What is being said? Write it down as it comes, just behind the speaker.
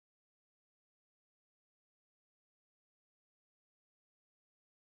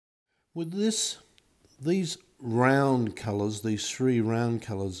With these round colours, these three round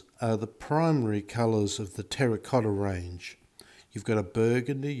colours, are the primary colours of the terracotta range. You've got a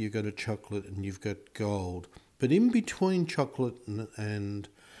burgundy, you've got a chocolate, and you've got gold. But in between chocolate and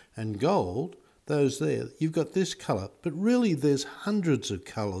gold, those there, you've got this colour. But really there's hundreds of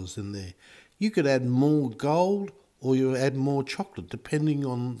colours in there. You could add more gold or you add more chocolate depending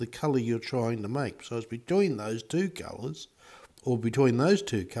on the colour you're trying to make. So it's between those two colours, or between those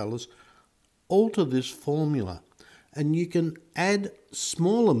two colours, alter this formula. And you can add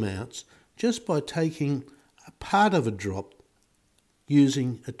small amounts just by taking a part of a drop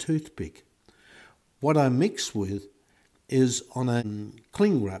using a toothpick. What I mix with is on a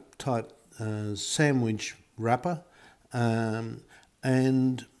cling wrap type sandwich wrapper,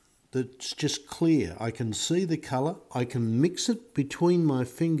 and that's just clear. I can see the colour. I can mix it between my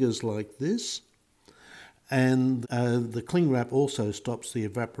fingers like this, and the cling wrap also stops the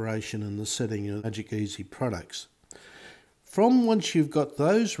evaporation and the setting of MagicEzy products. From once you've got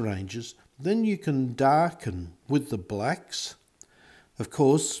those ranges, then you can darken with the blacks. Of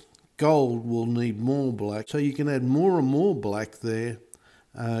course, gold will need more black, so you can add more and more black there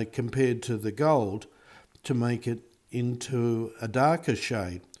compared to the gold to make it into a darker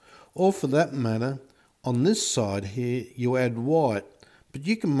shade. Or for that matter, on this side here, you add white, but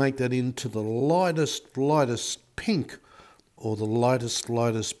you can make that into the lightest pink, or the lightest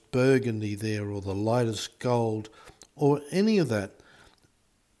burgundy there, or the lightest gold, or any of that,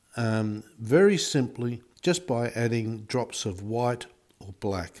 very simply just by adding drops of white or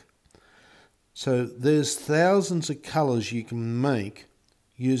black. So there's thousands of colours you can make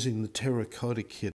using the Terracotta kit.